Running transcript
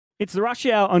It's the Rush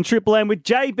Hour on Triple M with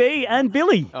JB and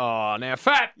Billy. Oh, now,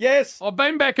 Fat. Yes. I've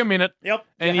been back a minute. Yep.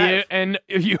 And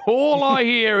all I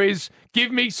hear is,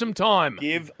 give me some time.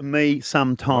 Give me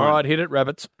some time. All right, hit it,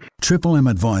 rabbits. Triple M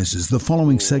advises the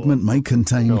following segment may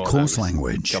contain Oh, coarse no,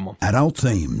 language, come on. adult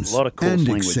themes, A lot of coarse and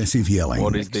language. excessive yelling.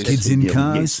 What is this? Kids in Excessive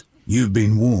yelling, cars, you've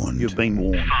been warned. You've been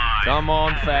warned. Come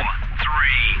on, Fat. 3,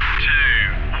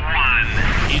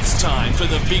 2, 1. It's time for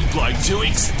the big bloke to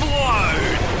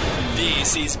explode.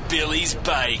 This is Billy's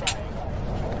Bake.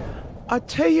 I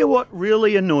tell you what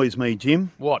really annoys me,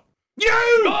 Jim. What?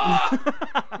 You!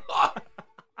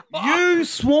 You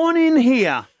swan in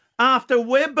here after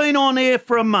we've been on air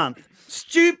for a month.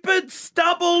 Stupid,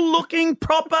 stubble-looking,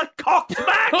 proper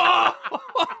cocksback.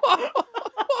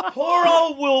 Poor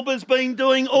old Wilbur's been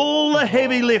doing all the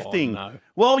heavy lifting. no.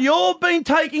 While you've been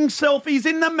taking selfies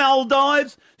in the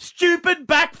Maldives, stupid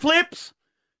backflips.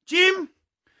 Jim,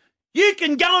 you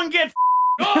can go and get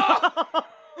Come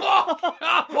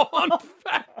on,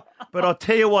 Fat. But I'll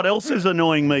tell you what else is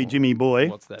annoying me, Jimmy boy.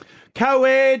 What's that?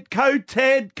 Co-ed,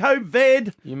 co-ted,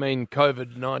 co-ved. You mean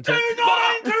COVID-19? Do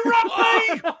not interrupt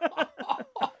me!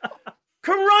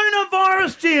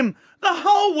 Coronavirus, Jim. The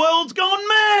whole world's gone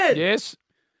mad. Yes?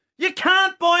 You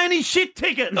can't buy any shit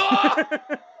tickets.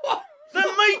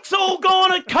 The meat's all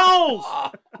gone at Coles.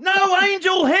 No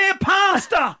angel hair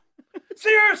pasta.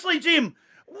 Seriously, Jim,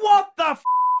 what the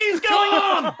is going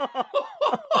on?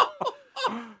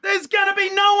 There's going to be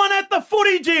no one at the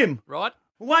footy, Jim. Right?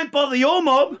 Won't bother your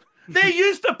mob. They're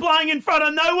used to playing in front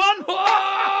of no one.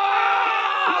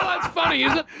 Oh, that's funny,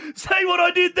 isn't it? See what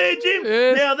I did there, Jim?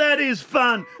 Yes. Now that is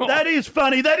fun. That is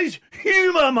funny. That is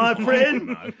humour, my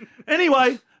friend.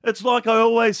 Anyway, it's like I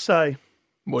always say.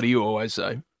 What do you always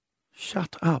say?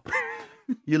 Shut up.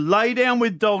 You lay down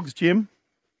with dogs, Jim.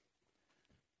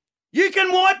 You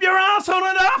can wipe your ass on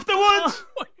it afterwards.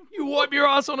 You wipe your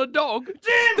ass on a dog?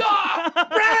 Jim!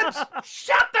 Rabs!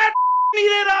 Shut that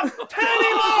idiot up! Turn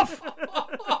him off!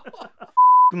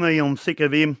 Me, I'm sick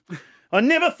of him. I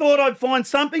never thought I'd find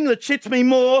something that shits me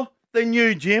more than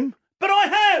you, Jim. But I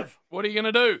have! What are you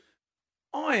going to do?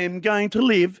 I am going to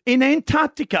live in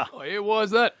Antarctica. Oh, yeah, why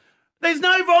is that? There's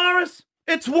no virus.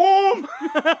 It's warm.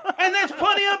 And there's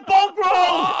plenty of bog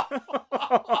rolls.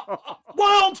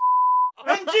 Wild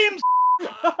and Jim's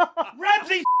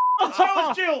Rabsy's and so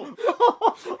is Jill.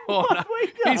 Oh, no.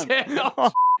 He's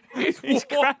out. He's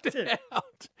cracked walked it.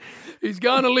 out. He's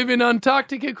going to live in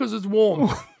Antarctica because it's warm.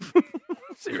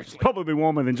 Seriously. Probably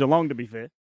warmer than Geelong, to be fair.